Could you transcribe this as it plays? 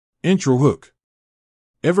Intro hook.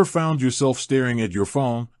 Ever found yourself staring at your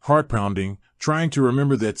phone, heart pounding, trying to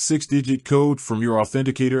remember that 6-digit code from your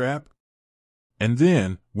authenticator app? And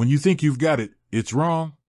then, when you think you've got it, it's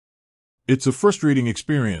wrong? It's a frustrating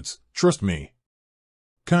experience, trust me.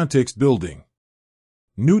 Context building.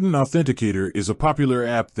 Newton Authenticator is a popular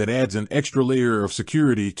app that adds an extra layer of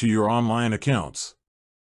security to your online accounts.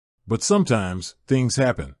 But sometimes, things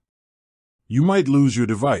happen. You might lose your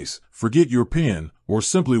device, forget your PIN, or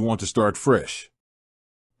simply want to start fresh.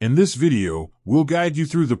 In this video, we'll guide you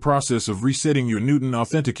through the process of resetting your Newton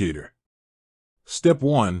Authenticator. Step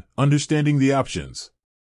 1. Understanding the options.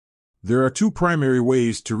 There are two primary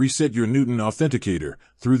ways to reset your Newton Authenticator,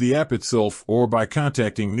 through the app itself or by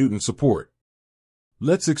contacting Newton support.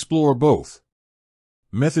 Let's explore both.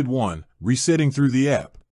 Method 1. Resetting through the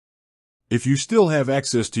app. If you still have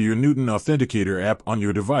access to your Newton Authenticator app on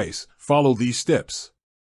your device, follow these steps.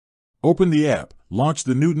 Open the app. Launch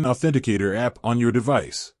the Newton Authenticator app on your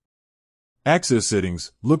device. Access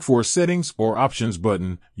settings. Look for Settings or Options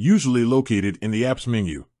button, usually located in the app's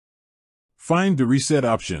menu. Find the Reset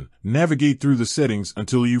option. Navigate through the settings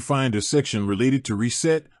until you find a section related to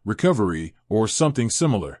reset, recovery, or something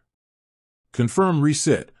similar. Confirm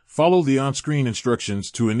reset. Follow the on-screen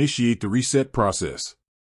instructions to initiate the reset process.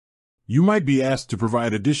 You might be asked to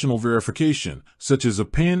provide additional verification, such as a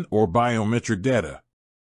PIN or biometric data.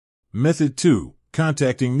 Method 2.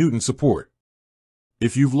 Contacting Newton support.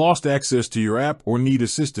 If you've lost access to your app or need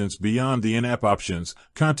assistance beyond the in-app options,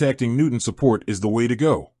 contacting Newton support is the way to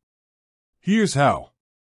go. Here's how.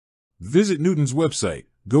 Visit Newton's website.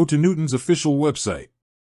 Go to Newton's official website.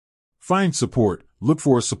 Find support. Look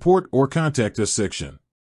for a Support or Contact Us section.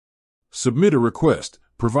 Submit a request.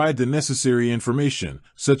 Provide the necessary information,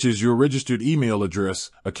 such as your registered email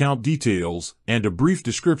address, account details, and a brief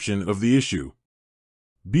description of the issue.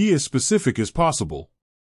 Be as specific as possible.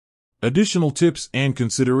 Additional tips and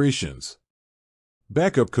considerations.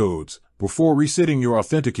 Backup codes. Before resetting your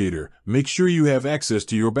authenticator, make sure you have access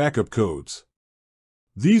to your backup codes.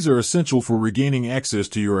 These are essential for regaining access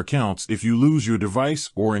to your accounts if you lose your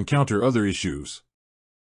device or encounter other issues.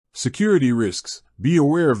 Security risks. Be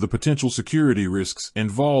aware of the potential security risks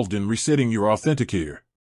involved in resetting your authenticator.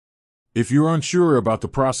 If you're unsure about the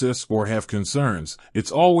process or have concerns,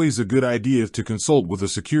 it's always a good idea to consult with a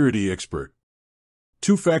security expert.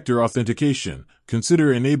 Two-factor authentication.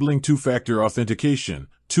 Consider enabling two-factor authentication,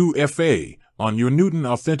 2FA, on your Newton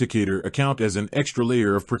Authenticator account as an extra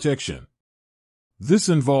layer of protection. This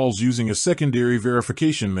involves using a secondary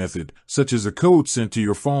verification method, such as a code sent to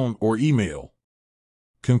your phone or email.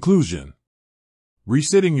 Conclusion.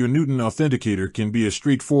 Resetting your Newton Authenticator can be a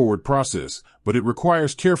straightforward process, but it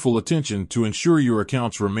requires careful attention to ensure your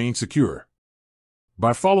accounts remain secure.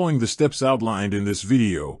 By following the steps outlined in this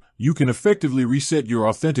video, you can effectively reset your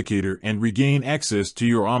authenticator and regain access to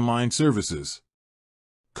your online services.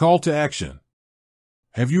 Call to action.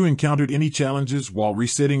 Have you encountered any challenges while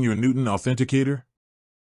resetting your Newton Authenticator?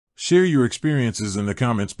 Share your experiences in the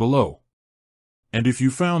comments below. And if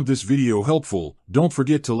you found this video helpful, don't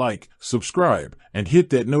forget to like, subscribe, and hit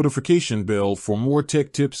that notification bell for more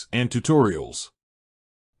tech tips and tutorials.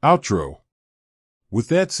 Outro. With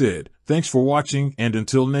that said, thanks for watching and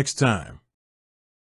until next time.